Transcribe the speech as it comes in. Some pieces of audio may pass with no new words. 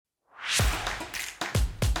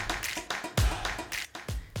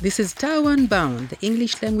This is TAU Unbound, the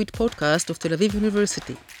English language podcast of Tel Aviv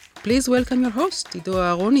University. Please welcome your host,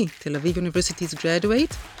 Aharoni, Tel Aviv University's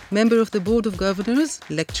graduate, member of the Board of Governors,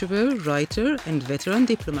 lecturer, writer, and veteran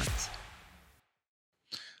diplomat.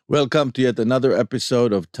 Welcome to yet another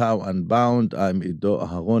episode of TAU Unbound. I'm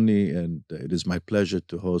Aharoni, and it is my pleasure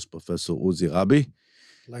to host Professor Uzi Rabi.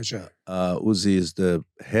 Pleasure. Uzi is the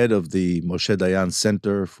head of the Moshe Dayan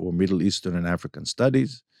Center for Middle Eastern and African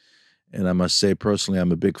Studies. And I must say, personally,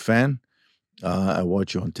 I'm a big fan. I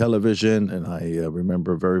watch you on television, and I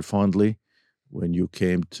remember very fondly when you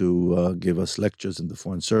came to give us lectures in the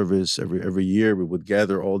Foreign Service. Every year, we would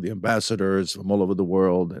gather all the ambassadors from all over the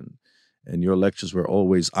world, and your lectures were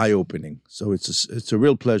always eye-opening. So it's a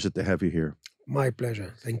real pleasure to have you here. My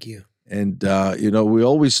pleasure. Thank you. And, we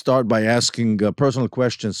always start by asking personal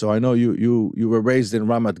questions. So I know you were raised in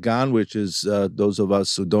Ramat Gan, which is, those of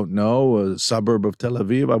us who don't know, a suburb of Tel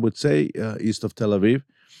Aviv, I would say, east of Tel Aviv.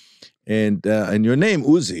 And your name,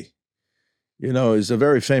 Uzi, is a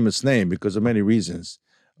very famous name because of many reasons.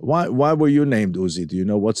 Why were you named Uzi? Do you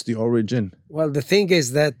know what's the origin? Well, the thing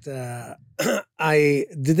is that I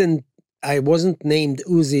wasn't named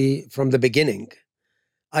Uzi from the beginning.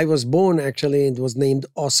 I was born, actually, and was named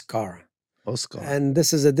Oscar. Oscar. And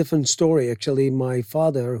this is a different story, actually. My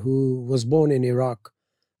father, who was born in Iraq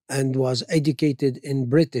and was educated in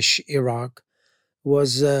British Iraq,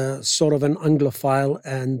 was sort of an Anglophile.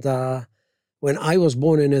 And when I was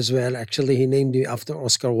born in Israel, actually, he named me after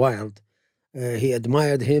Oscar Wilde. He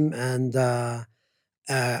admired him, and I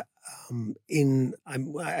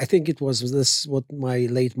think it was this what my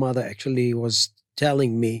late mother actually was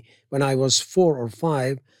telling me when I was 4 or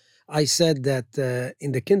 5. I said that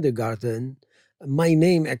in the kindergarten, my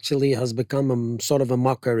name actually has become sort of a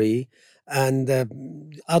mockery, and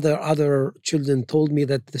other children told me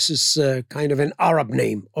that this is kind of an Arab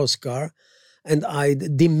name, Oscar, and I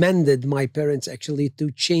demanded my parents actually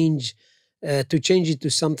to change it to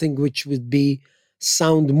something which would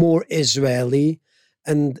sound more Israeli.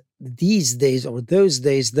 And these days or those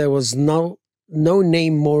days, there was no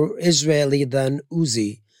name more Israeli than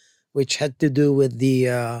Uzi, which had to do with the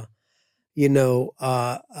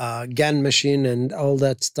GAN machine and all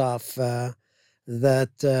that stuff. The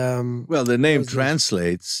name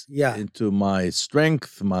translates into my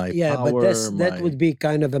strength, my power. But that would be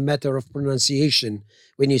kind of a matter of pronunciation.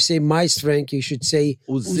 When you say my strength, you should say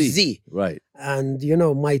Uzi. Right. And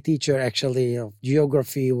my teacher actually of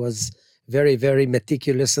geography was very, very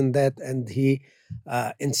meticulous in that, and he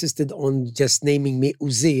insisted on just naming me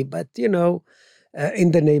Uzi. But in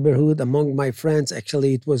the neighborhood among my friends,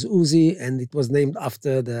 actually it was Uzi, and it was named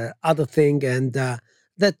after the other thing, and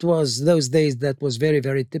that was those days. That was very,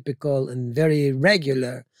 very typical and very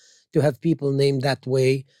regular to have people named that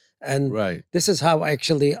way. And This is how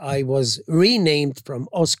actually I was renamed from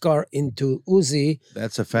Oscar into Uzi.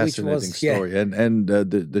 That's a fascinating story. Yeah. And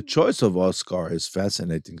the choice of Oscar is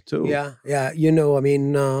fascinating too. Yeah.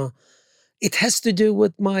 It has to do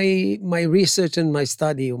with my research and my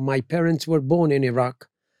study. My parents were born in Iraq.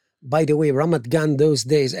 By the way, Ramat Gan those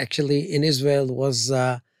days actually in Israel was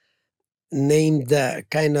named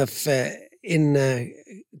kind of a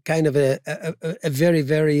very,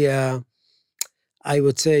 very I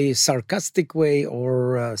would say sarcastic way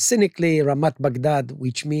or cynically Ramat Baghdad,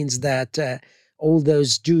 which means that all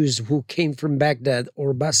those Jews who came from Baghdad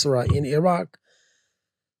or Basra in Iraq,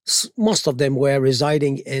 most of them were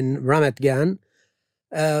residing in Ramat Gan.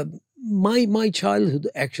 My childhood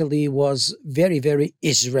actually was very, very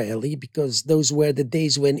Israeli, because those were the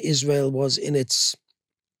days when Israel was in its,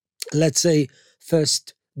 let's say,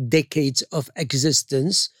 first decades of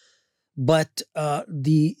existence. But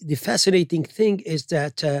the fascinating thing is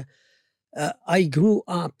that I grew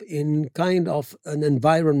up in kind of an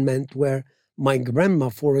environment where my grandma,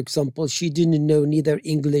 for example, she didn't know neither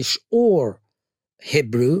English or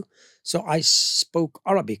Hebrew. So I spoke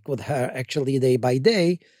Arabic with her actually day by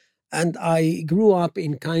day. And I grew up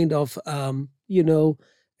in kind of, a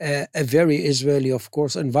very Israeli, of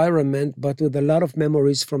course, environment, but with a lot of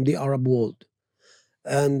memories from the Arab world.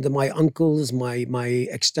 And my uncles, my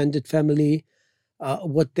extended family,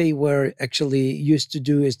 what they were actually used to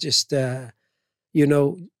do is just,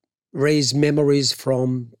 raise memories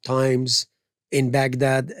from times in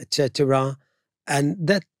Baghdad, etc. And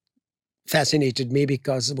that fascinated me,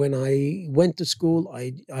 because when I went to school,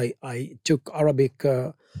 I took Arabic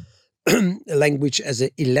language as an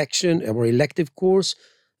elective course.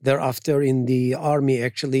 Thereafter, in the army,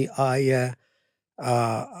 actually, I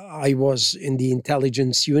was in the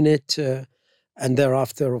intelligence unit, and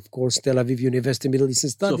thereafter, of course, Tel Aviv University Middle Eastern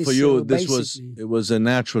Studies. So for you, it was a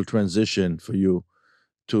natural transition for you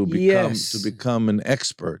to Yes. become an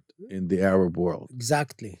expert in the Arab world.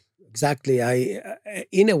 Exactly.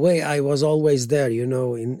 In a way, I was always there,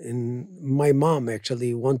 in my mom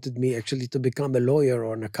actually wanted me actually to become a lawyer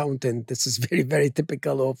or an accountant. This is very, very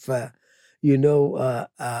typical of, I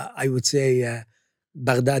would say,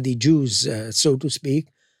 Baghdadi Jews, so to speak.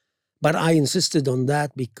 But I insisted on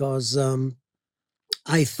that because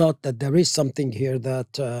I thought that there is something here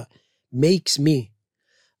that makes me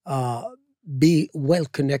be well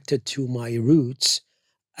connected to my roots.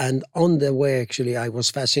 And on the way, actually, I was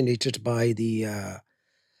fascinated by the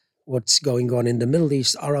what's going on in the Middle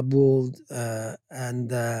East, Arab world, and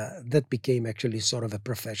that became actually sort of a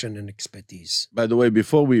profession and expertise. By the way,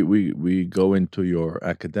 before we go into your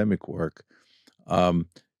academic work,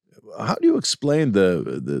 how do you explain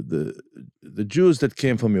the Jews that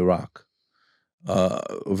came from Iraq?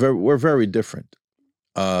 Were very different,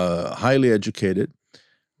 highly educated,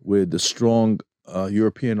 with a strong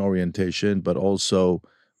European orientation, but also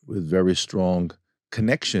with very strong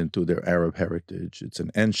connection to their Arab heritage. It's an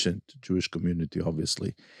ancient Jewish community,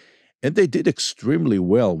 obviously, and they did extremely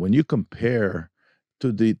well when you compare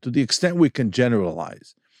to the extent we can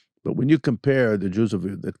generalize. But when you compare the Jews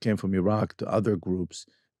that came from Iraq to other groups,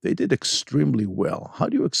 they did extremely well. How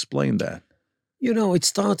do you explain that? It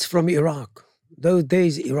starts from Iraq. Those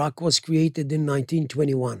days, Iraq was created in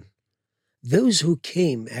 1921. Those who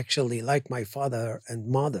came, actually, like my father and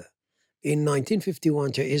mother, in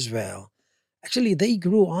 1951 to Israel, actually, they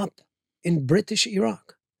grew up in British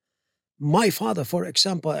Iraq. My father, for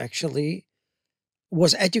example, actually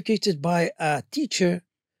was educated by a teacher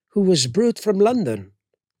who was brought from London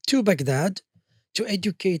to Baghdad to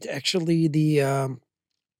educate actually the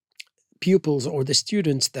pupils or the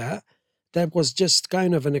students there. That was just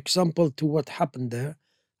kind of an example to what happened there.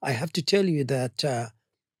 I have to tell you that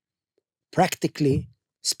practically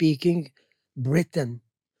speaking, Britain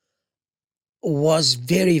was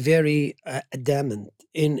very, very adamant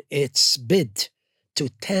in its bid to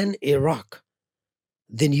turn Iraq,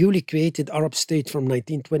 the newly created Arab state from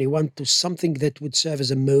 1921, to something that would serve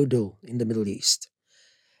as a model in the Middle East.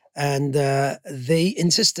 And they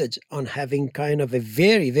insisted on having kind of a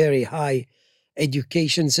very, very high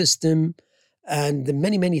education system and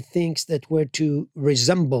many, many things that were to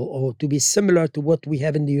resemble or to be similar to what we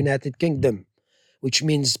have in the United Kingdom, which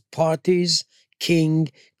means parties, king,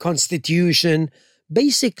 constitution.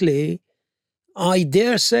 Basically, I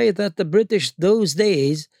dare say that the British those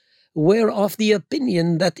days were of the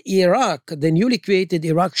opinion that Iraq, the newly created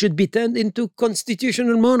Iraq, should be turned into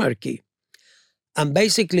constitutional monarchy. And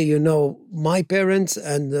basically, my parents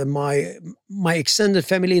and my extended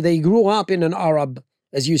family, they grew up in an Arab,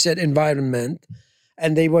 as you said, environment,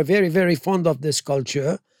 and they were very, very fond of this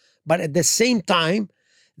culture. But at the same time,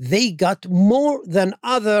 they got more than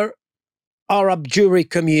other Arab Jewry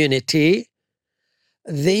community.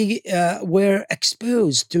 They were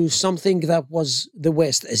exposed to something that was the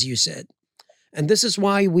West, as you said. And this is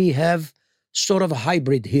why we have sort of a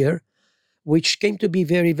hybrid here, which came to be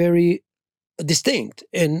very, very distinct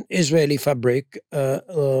in Israeli fabric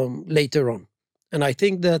later on. And I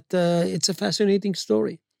think that it's a fascinating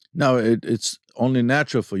story. Now, it's only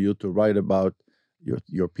natural for you to write about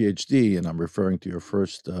your Ph.D., and I'm referring to your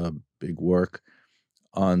first big work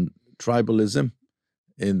on tribalism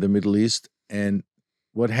in the Middle East and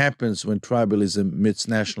what happens when tribalism meets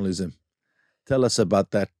nationalism. Tell us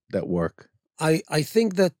about that work. I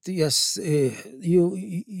think that, yes,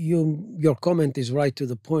 your comment is right to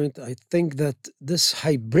the point. I think that this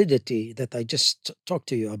hybridity that I just talked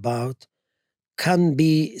to you about can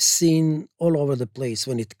be seen all over the place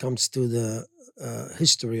when it comes to the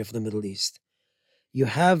history of the Middle East. You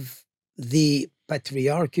have the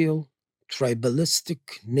patriarchal,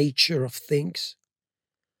 tribalistic nature of things,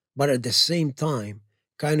 but at the same time,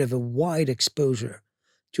 kind of a wide exposure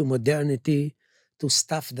to modernity, to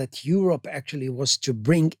stuff that Europe actually was to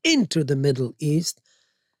bring into the Middle East.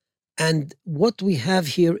 And what we have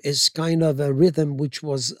here is kind of a rhythm which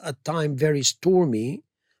was at time very stormy,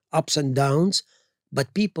 ups and downs,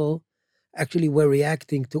 but people actually were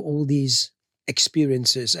reacting to all these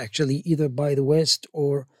experiences, actually either by the West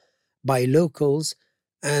or by locals.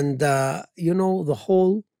 And, the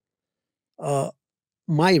whole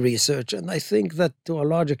my research, and I think that to a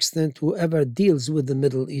large extent, whoever deals with the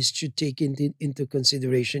Middle East should take into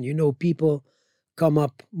consideration. People come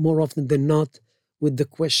up more often than not with the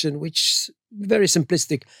question, which is very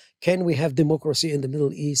simplistic, can we have democracy in the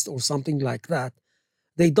Middle East or something like that?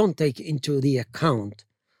 They don't take into the account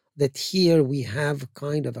that here we have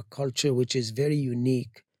kind of a culture which is very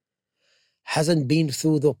unique, hasn't been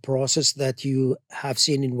through the process that you have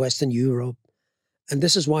seen in Western Europe, And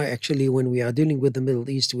this is why actually when we are dealing with the Middle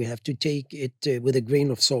East, we have to take it with a grain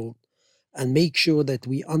of salt and make sure that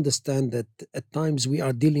we understand that at times we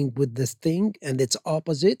are dealing with this thing and its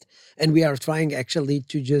opposite, and we are trying actually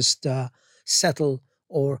to just settle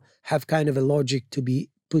or have kind of a logic to be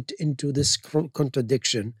put into this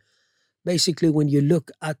contradiction. Basically, when you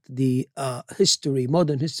look at the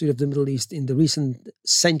modern history of the Middle East in the recent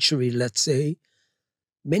century, let's say,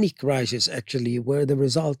 many crises actually were the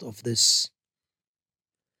result of this,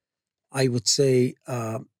 I would say,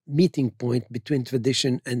 meeting point between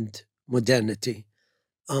tradition and modernity.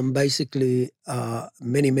 Basically,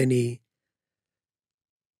 many,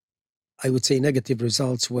 I would say, negative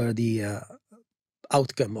results were the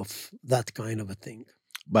outcome of that kind of a thing.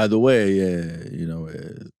 By the way,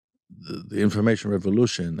 the information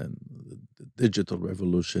revolution and the digital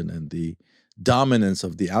revolution and the dominance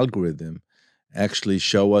of the algorithm actually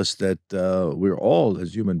show us that we're all,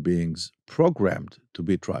 as human beings, programmed to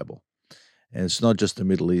be tribal. And it's not just the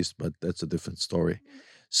Middle East, but that's a different story.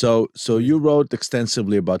 So you wrote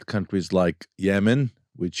extensively about countries like Yemen,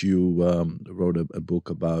 which you wrote a book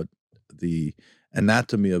about the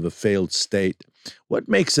anatomy of a failed state. What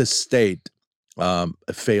makes a state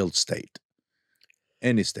a failed state?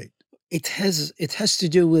 Any state? It has to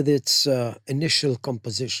do with its initial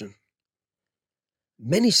composition.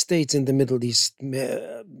 Many states in the Middle East,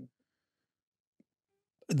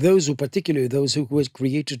 those who were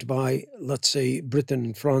created by, let's say, Britain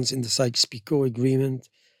and France in the Sykes-Picot Agreement,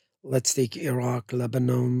 let's take Iraq,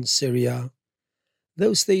 Lebanon, Syria.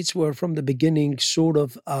 Those states were from the beginning sort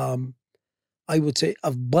of, I would say,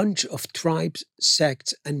 a bunch of tribes,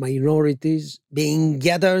 sects, and minorities being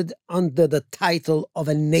gathered under the title of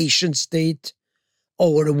a nation state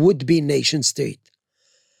or a would-be nation state.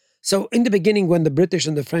 So in the beginning, when the British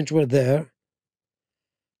and the French were there,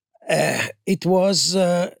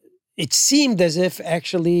 it seemed as if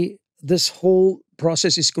actually this whole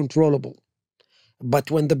process is controllable.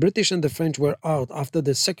 But when the British and the French were out after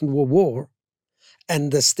the Second World War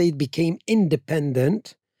and the state became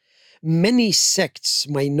independent, many sects,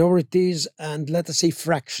 minorities, and let us say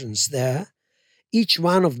fractions there, each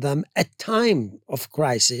one of them at time of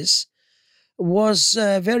crisis was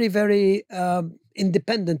very, very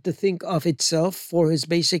independent to think of itself for his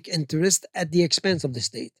basic interest at the expense of the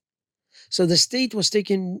state. So the state was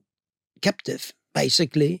taken captive,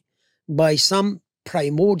 basically, by some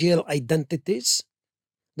primordial identities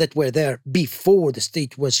that were there before the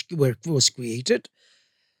state was created.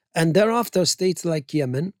 And thereafter, states like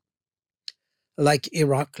Yemen, like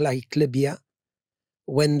Iraq, like Libya,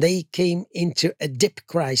 when they came into a deep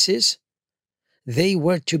crisis, they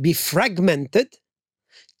were to be fragmented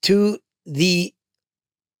to the,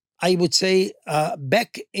 I would say,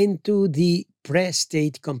 back into the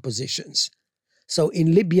pre-state compositions. So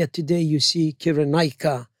in Libya today, you see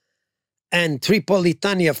Cyrenaica and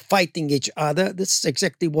Tripolitania fighting each other. This is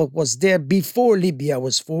exactly what was there before Libya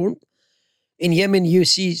was formed. In Yemen, you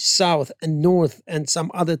see South and North and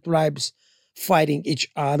some other tribes fighting each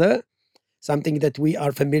other, something that we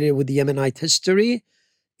are familiar with the Yemenite history.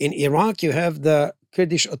 In Iraq, you have the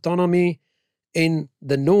Kurdish autonomy in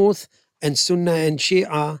the north and Sunni and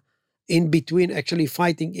Shi'a in between actually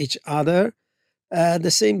fighting each other.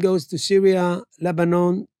 The same goes to Syria,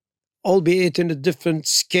 Lebanon, albeit in a different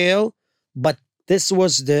scale, but this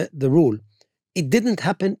was the rule. It didn't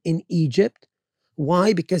happen in Egypt.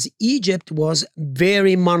 Why? Because Egypt was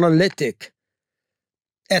very monolithic,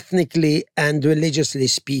 ethnically and religiously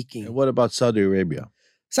speaking. And what about Saudi Arabia?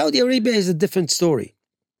 Saudi Arabia is a different story.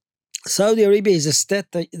 Saudi Arabia is a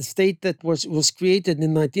state that was created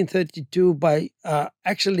in 1932 by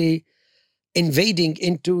actually invading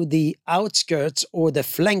into the outskirts or the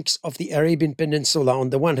flanks of the Arabian Peninsula. On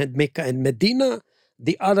the one hand, Mecca and Medina,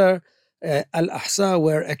 the other, Al-Ahsa,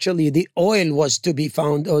 where actually the oil was to be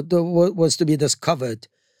found or was to be discovered.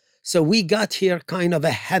 So we got here kind of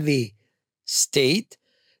a heavy state,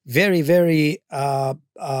 very, very, I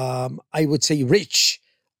would say, rich,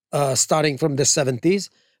 starting from the 70s,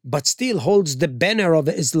 but still holds the banner of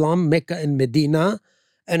Islam, Mecca and Medina,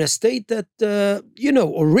 and a state that,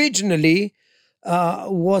 originally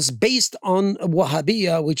was based on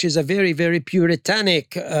Wahhabiyya, which is a very, very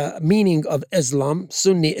puritanic meaning of Islam,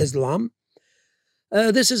 Sunni Islam.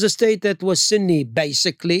 This is a state that was Sunni,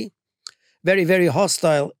 basically, very, very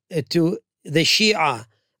hostile to the Shia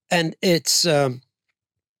and its, let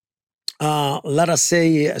us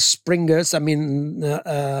say, springers. I mean,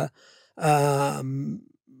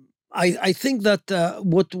 I think that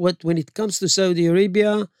when it comes to Saudi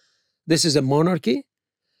Arabia, this is a monarchy.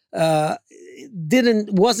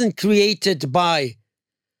 Wasn't created by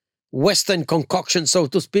Western concoction, so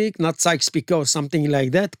to speak, not Sykes-Picot or something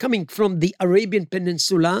like that, coming from the Arabian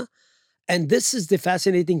Peninsula. And this is the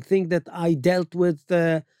fascinating thing that I dealt with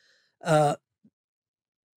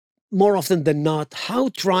more often than not, how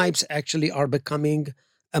tribes actually are becoming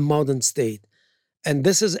a modern state. And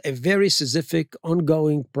this is a very specific,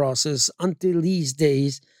 ongoing process until these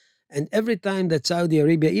days. And every time that Saudi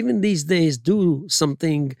Arabia, even these days, do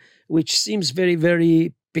something which seems very,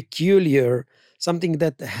 very peculiar, something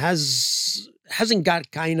that hasn't got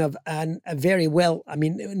kind of a very well, I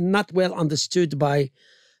mean, not well understood by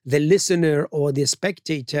the listener or the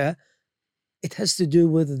spectator, it has to do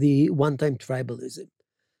with the one-time tribalism.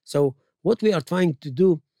 So what we are trying to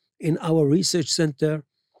do in our research center,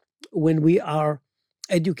 when we are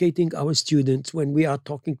educating our students, when we are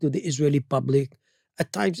talking to the Israeli public,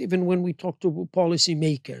 at times even when we talk to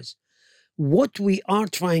policymakers, what we are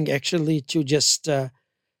trying actually to just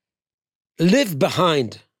live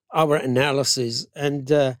behind our analysis and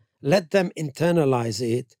let them internalize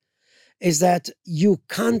it is that you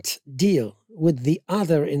can't deal with the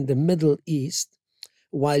other in the Middle East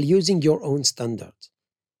while using your own standards.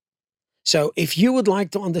 So if you would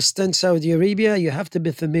like to understand Saudi Arabia, you have to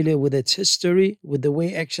be familiar with its history, with the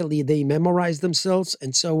way actually they memorize themselves,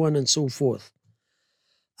 and so on and so forth.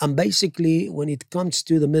 And basically, when it comes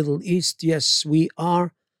to the Middle East, yes, we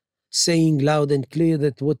are saying loud and clear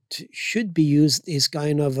that what should be used is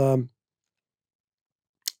kind of,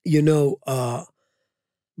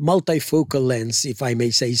 multifocal lens, if I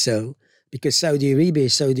may say so, because Saudi Arabia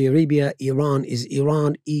is Saudi Arabia, Iran is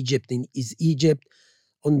Iran, Egypt is Egypt.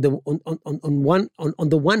 On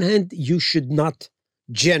the one hand, you should not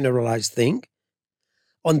generalize things.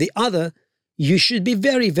 On the other, you should be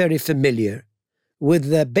very, very familiar with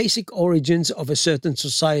the basic origins of a certain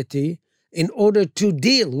society in order to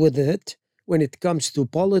deal with it when it comes to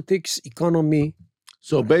politics, economy.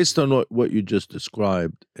 So based on what you just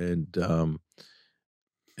described, and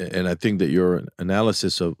I think that your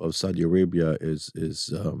analysis of Saudi Arabia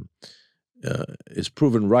is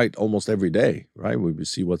proven right almost every day, right? We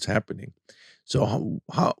see what's happening. So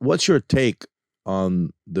what's your take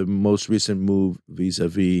on the most recent move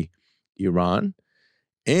vis-a-vis Iran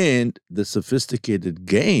and the sophisticated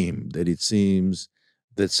game that it seems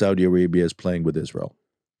that Saudi Arabia is playing with Israel?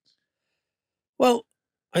 Well,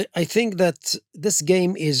 I think that this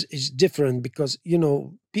game is different because,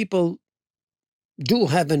 people do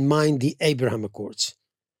have in mind the Abraham Accords.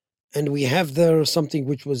 And we have there something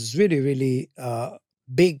which was really, really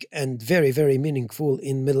big and very, very meaningful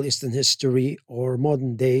in Middle Eastern history or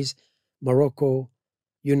modern days, Morocco,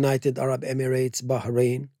 United Arab Emirates,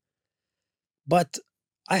 Bahrain. But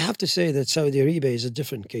I have to say that Saudi Arabia is a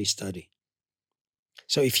different case study.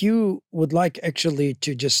 So if you would like actually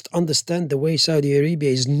to just understand the way Saudi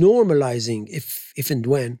Arabia is normalizing, if and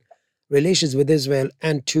when, relations with Israel,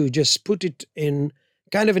 and to just put it in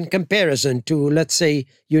kind of in comparison to, let's say,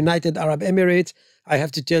 United Arab Emirates, I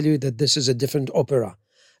have to tell you that this is a different opera.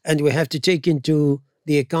 And we have to take into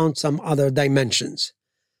the account some other dimensions.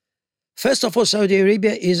 First of all, Saudi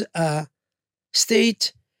Arabia is a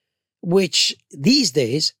state which these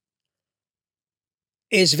days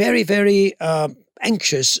is very, very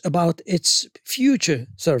anxious about its future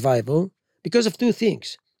survival because of two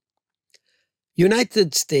things.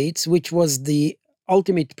 United States, which was the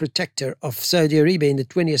ultimate protector of Saudi Arabia in the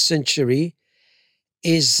 20th century,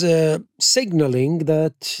 is signaling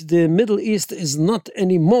that the Middle East is not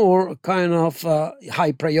anymore kind of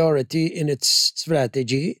high priority in its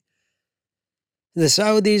strategy. The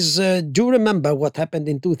Saudis do remember what happened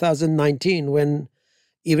in 2019 when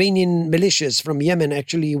Iranian militias from Yemen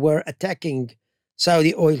actually were attacking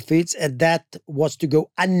Saudi oil fields, and that was to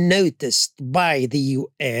go unnoticed by the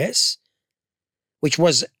US, which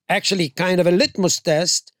was actually kind of a litmus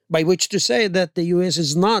test by which to say that the US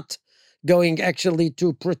is not going actually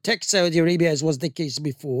to protect Saudi Arabia as was the case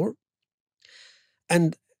before.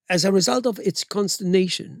 And as a result of its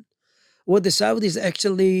consternation, what the Saudis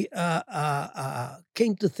actually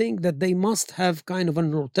came to think that they must have kind of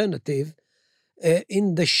an alternative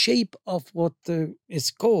in the shape of what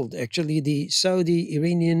is called actually the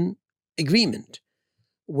Saudi-Iranian agreement,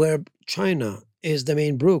 where China is the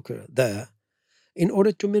main broker there, in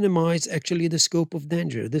order to minimize actually the scope of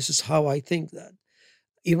danger. This is how I think that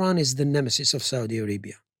Iran is the nemesis of Saudi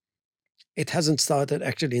Arabia. It hasn't started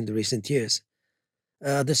actually in the recent years.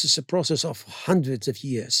 This is a process of hundreds of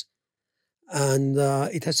years. And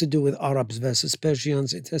it has to do with Arabs versus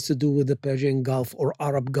Persians. It has to do with the Persian Gulf or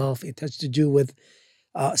Arab Gulf. It has to do with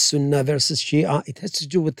Sunni versus Shi'a. It has to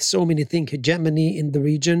do with so many things, hegemony in the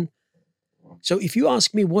region. So if you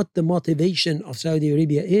ask me what the motivation of Saudi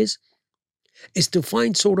Arabia is, is to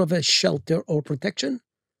find sort of a shelter or protection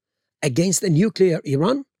against a nuclear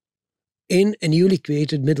Iran in a newly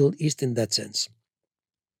created Middle East in that sense.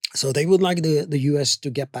 So they would like the US to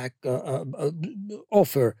get back,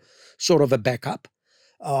 offer sort of a backup,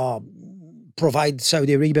 provide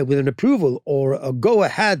Saudi Arabia with an approval or a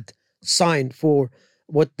go-ahead sign for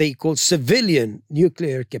what they call civilian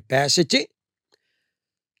nuclear capacity.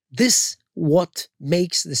 This what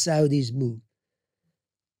makes the Saudis move.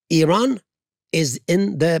 Iran is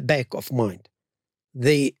in the back of mind.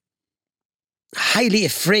 They highly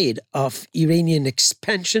afraid of Iranian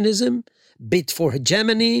expansionism, bid for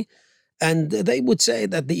hegemony, and they would say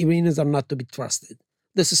that the Iranians are not to be trusted.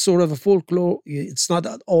 This is sort of a folklore. It's not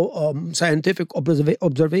at all scientific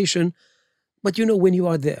observation, but when you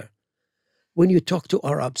are there, when you talk to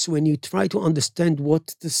Arabs, when you try to understand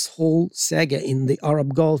what this whole saga in the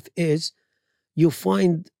Arab Gulf is, you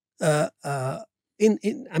find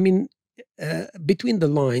between the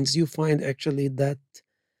lines, you find actually that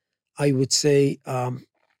I would say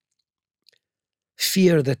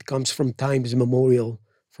fear that comes from times immemorial,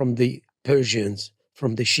 from the Persians,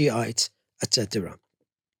 from the Shiites, etc.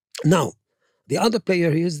 Now, the other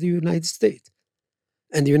player here is the United States.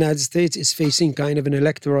 And the United States is facing kind of an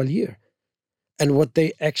electoral year. And what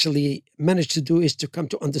they actually managed to do is to come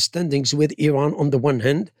to understandings with Iran on the one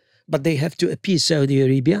hand, but they have to appease Saudi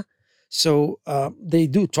Arabia. So they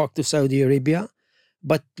do talk to Saudi Arabia.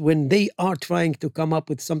 But when they are trying to come up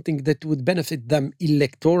with something that would benefit them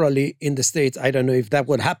electorally in the States, I don't know if that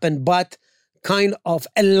would happen, but kind of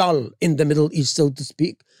a lull in the Middle East, so to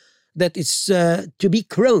speak, that is to be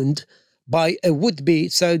crowned by a would-be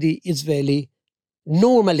Saudi-Israeli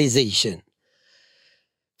normalization.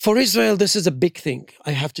 For Israel, this is a big thing,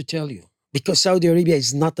 I have to tell you, because Saudi Arabia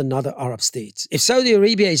is not another Arab state. If Saudi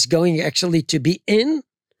Arabia is going actually to be in,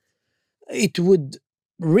 it would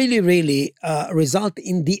really result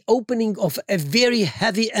in the opening of a very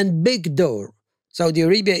heavy and big door. Saudi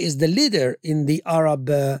Arabia is the leader in the Arab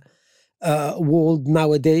world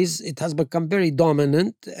nowadays. It has become very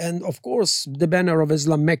dominant. And of course, the banner of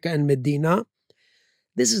Islam, Mecca and Medina.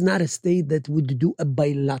 This is not a state that would do a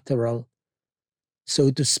bilateral,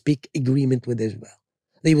 so to speak, agreement with Israel.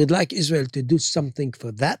 They would like Israel to do something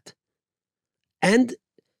for that, and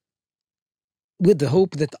with the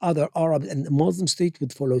hope that other Arab and Muslim states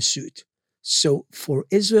would follow suit. So for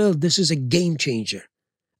Israel, this is a game changer.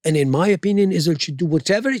 And in my opinion, Israel should do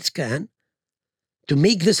whatever it can to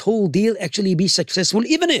make this whole deal actually be successful,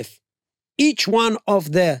 even if each one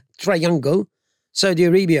of the triangle, Saudi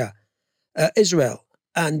Arabia, Israel,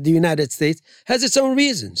 and the United States, has its own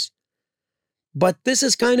reasons. But this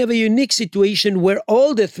is kind of a unique situation where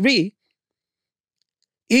all the three,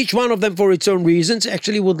 each one of them for its own reasons,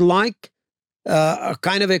 actually would like a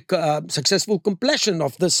kind of a successful completion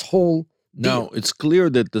of this whole deal. Now, it's clear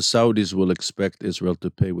that the Saudis will expect Israel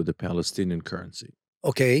to pay with the Palestinian currency.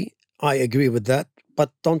 Okay, I agree with that.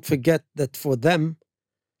 But don't forget that for them,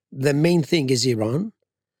 the main thing is Iran.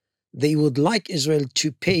 They would like Israel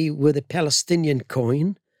to pay with a Palestinian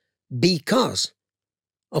coin because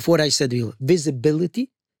of what I said earlier,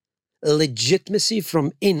 visibility, legitimacy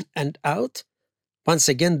from in and out. Once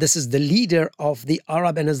again, this is the leader of the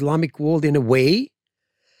Arab and Islamic world in a way.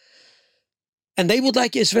 And they would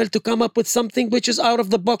like Israel to come up with something which is out of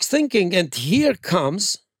the box thinking. And here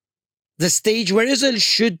comes the stage where Israel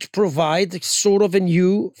should provide sort of a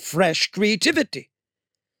new, fresh creativity.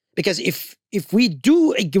 Because if we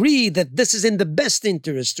do agree that this is in the best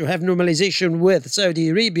interest to have normalization with Saudi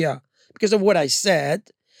Arabia, because of what I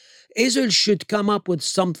said, Israel should come up with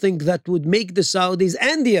something that would make the Saudis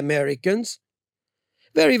and the Americans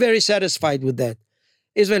very, very satisfied with that.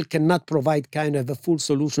 Israel cannot provide kind of a full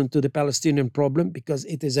solution to the Palestinian problem because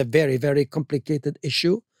it is a very, very complicated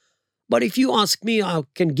issue. But if you ask me, I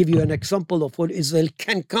can give you an example of what Israel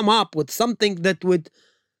can come up with, something that would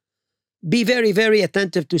be very, very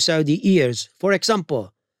attentive to Saudi ears. For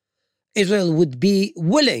example, Israel would be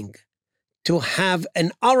willing to have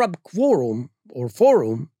an Arab quorum or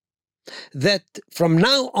forum that from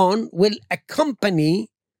now on will accompany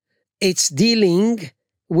its dealing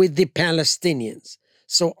with the Palestinians.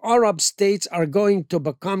 So Arab states are going to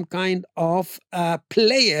become kind of a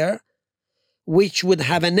player which would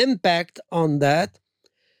have an impact on that.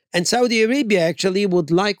 And Saudi Arabia actually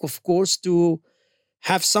would like, of course, to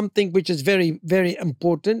have something which is very, very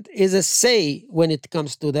important, is a say when it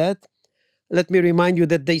comes to that. Let me remind you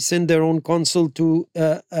that they send their own consul to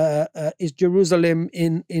Jerusalem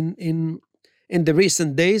in the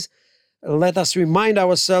recent days. Let us remind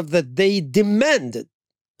ourselves that they demanded,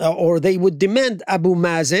 or they would demand Abu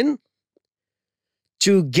Mazen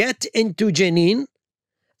to get into Jenin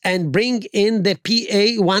and bring in the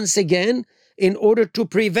PA once again in order to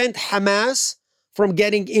prevent Hamas from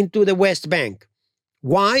getting into the West Bank.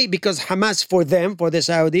 Why? Because Hamas for them, for the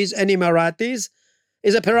Saudis and Emiratis,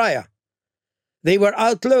 is a pariah. They were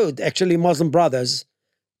outlawed, actually, Muslim brothers,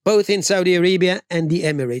 both in Saudi Arabia and the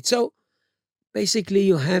Emirates. So basically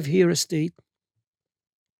you have here a state,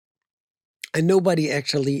 and nobody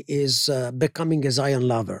actually is becoming a Zion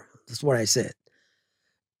lover. That's what I said.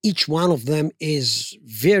 Each one of them is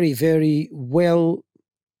very, very well,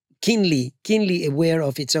 keenly aware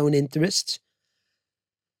of its own interests.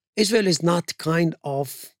 Israel is not kind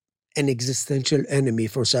of an existential enemy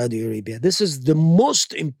for Saudi Arabia. This is the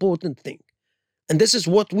most important thing. And this is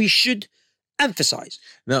what we should emphasize.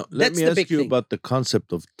 Now, let me ask you about the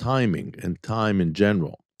concept of timing and time in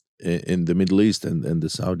general in the Middle East and the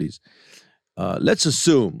Saudis. Let's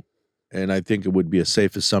assume, and I think it would be a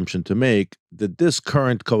safe assumption to make, that this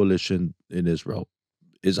current coalition in Israel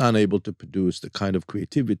is unable to produce the kind of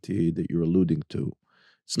creativity that you're alluding to.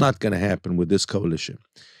 It's not going to happen with this coalition.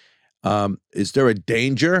 Is there a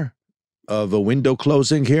danger of a window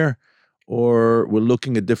closing here, or we're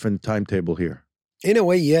looking at a different timetable here? In a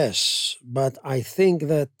way, yes. But I think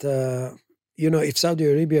that, if Saudi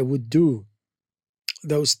Arabia would do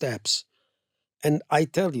those steps, and I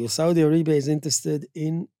tell you, Saudi Arabia is interested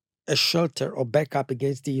in a shelter or backup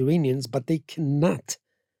against the Iranians, but they cannot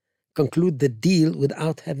conclude the deal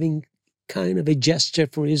without having kind of a gesture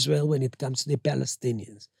for Israel when it comes to the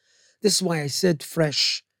Palestinians. This is why I said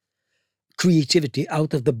fresh creativity,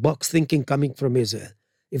 out of the box thinking coming from Israel.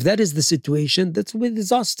 If that is the situation, that's a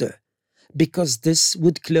disaster, because this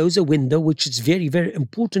would close a window which is very, very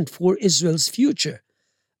important for Israel's future.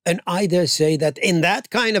 And I dare say that in that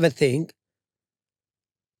kind of a thing,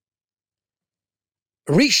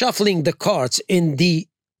 reshuffling the cards in the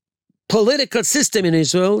political system in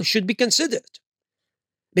Israel should be considered.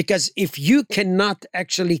 Because if you cannot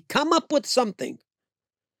actually come up with something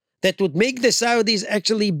that would make the Saudis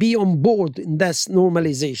actually be on board in this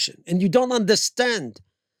normalization, and you don't understand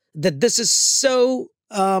that this is so,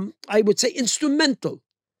 I would say, instrumental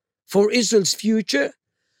for Israel's future,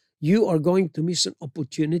 you are going to miss an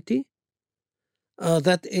opportunity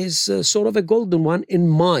that is sort of a golden one in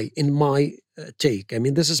my take. I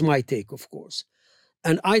mean, this is my take, of course.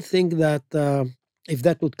 And I think that if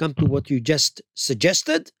that would come to what you just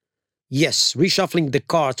suggested, yes, reshuffling the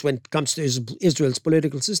cards when it comes to Israel's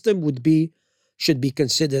political system should be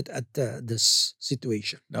considered at this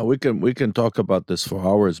situation. Now we can talk about this for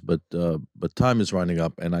hours, but time is running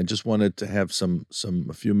up, and I just wanted to have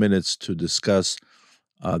a few minutes to discuss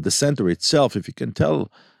the center itself. If you can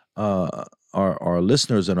tell our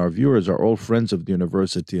listeners and our viewers are all friends of the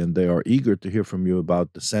university, and they are eager to hear from you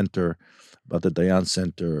about the center, about the Dayan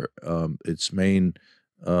Center, its main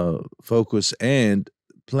focus and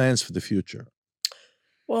plans for the future.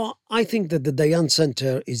 Well, I think that the Dayan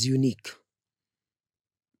Center is unique.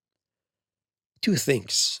 Two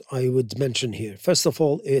things I would mention here. First of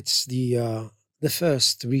all, it's the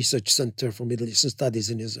first research center for Middle Eastern studies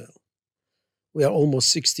in Israel. We are almost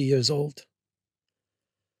 60 years old.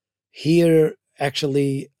 Here,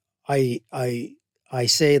 actually, I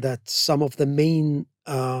say that some of the main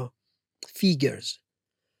figures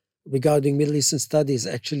regarding Middle Eastern studies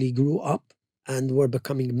actually grew up and were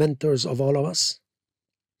becoming mentors of all of us.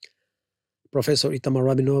 Professor Itamar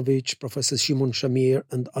Rabinovich, Professor Shimon Shamir,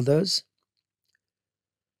 and others.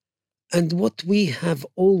 And what we have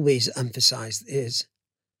always emphasized is,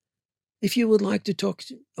 if you would like to talk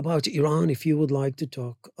about Iran, if you would like to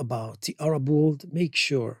talk about the Arab world, make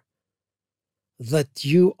sure that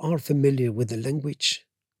you are familiar with the language,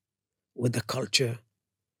 with the culture,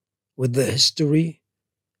 with the history,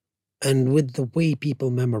 and with the way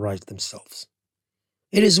people memorize themselves.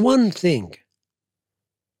 It is one thing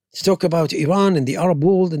to talk about Iran and the Arab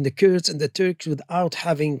world and the Kurds and the Turks without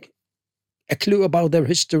having a clue about their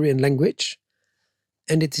history and language.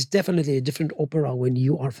 And it is definitely a different opera when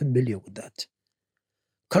you are familiar with that.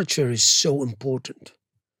 Culture is so important,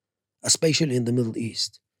 especially in the Middle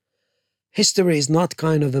East. History is not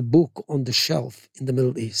kind of a book on the shelf in the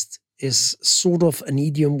Middle East. It's sort of an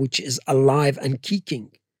idiom which is alive and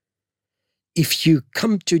kicking. If you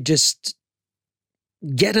come to just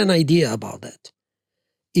get an idea about that,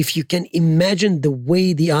 if you can imagine the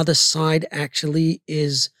way the other side actually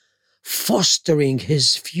is fostering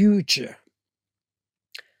his future,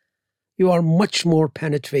 you are much more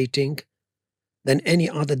penetrating than any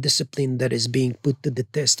other discipline that is being put to the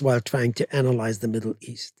test while trying to analyze the Middle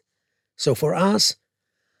East. So for us,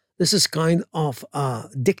 this is kind of a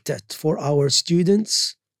diktat for our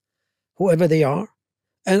students, whoever they are,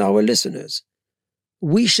 and our listeners,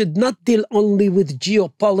 we should not deal only with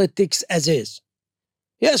geopolitics as is.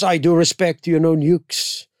 Yes, I do respect,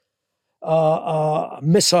 nukes,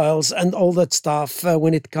 missiles, and all that stuff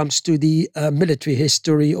when it comes to the military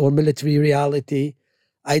history or military reality.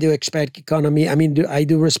 I do expect economy. I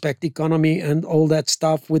do respect economy and all that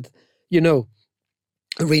stuff with,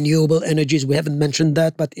 renewable energies. We haven't mentioned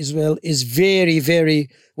that, but Israel is very, very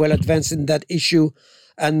well advanced in that issue.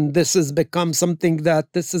 And this is becoming something that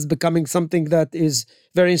is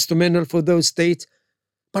very instrumental for those states.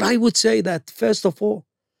 But I would say that, first of all,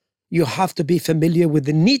 you have to be familiar with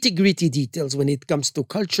the nitty-gritty details when it comes to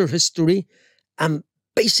culture, history, and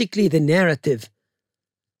basically the narrative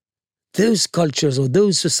those cultures or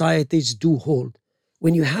those societies do hold.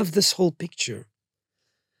 When you have this whole picture,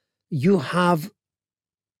 you have,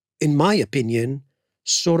 in my opinion,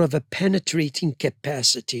 sort of a penetrating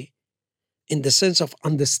capacity in the sense of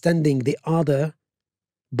understanding the other,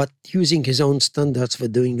 but using his own standards for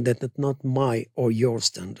doing that, not my or your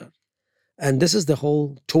standard. And this is the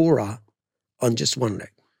whole Torah on just one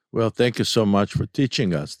leg. Well, thank you so much for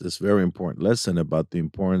teaching us this very important lesson about the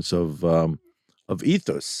importance of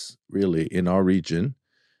ethos, really, in our region.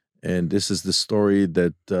 And this is the story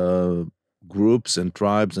that groups and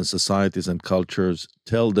tribes and societies and cultures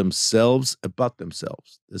tell themselves about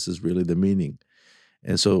themselves. This is really the meaning.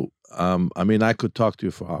 And so, I could talk to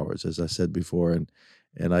you for hours, as I said before,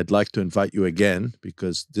 and I'd like to invite you again,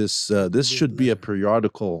 because this should be a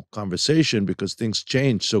periodical conversation, because things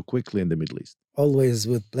change so quickly in the Middle East. Always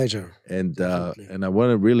with pleasure. And I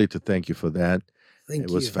wanted really to thank you for that. Thank you.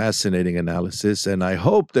 It was fascinating analysis, and I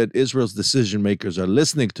hope that Israel's decision makers are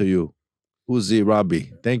listening to you, Uzi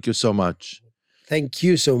Rabi. Thank you so much. Thank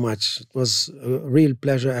you so much. It was a real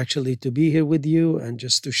pleasure, actually, to be here with you and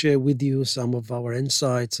just to share with you some of our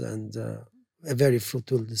insights and a very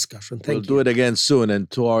fruitful discussion. Thank you. We'll do it again soon. And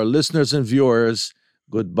to our listeners and viewers,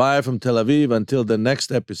 goodbye from Tel Aviv until the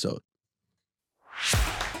next episode.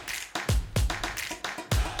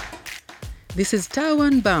 This is TAU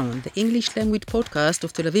Unbound, the English language podcast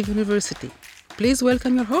of Tel Aviv University. Please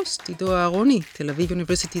welcome your host, Aharoni, Tel Aviv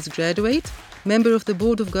University's graduate, member of the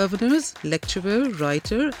Board of Governors, lecturer,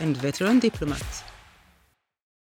 writer, and veteran diplomat.